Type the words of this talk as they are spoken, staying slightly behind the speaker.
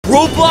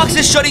Roblox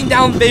is shutting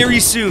down very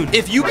soon.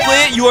 If you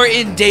play it, you are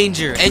in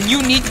danger, and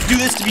you need to do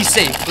this to be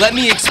safe. Let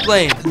me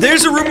explain.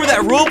 There's a rumor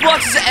that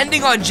Roblox is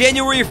ending on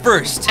January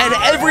 1st, and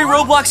every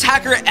Roblox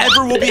hacker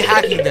ever will be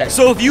hacking this.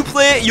 So if you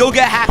play it, you'll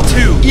get hacked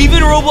too.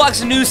 Even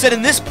Roblox News said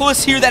in this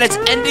post here that it's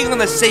ending on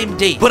the same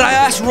date. But I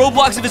asked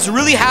Roblox if it's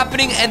really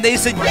happening, and they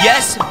said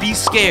yes, be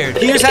scared.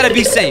 Here's how to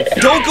be safe.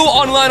 Don't go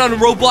online on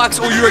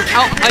Roblox or your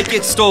account might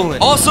get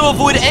stolen. Also,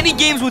 avoid any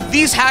games with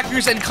these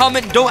hackers and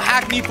comment, "Don't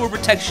hack me," for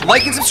protection.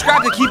 Like and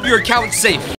subscribe to keep your account safe.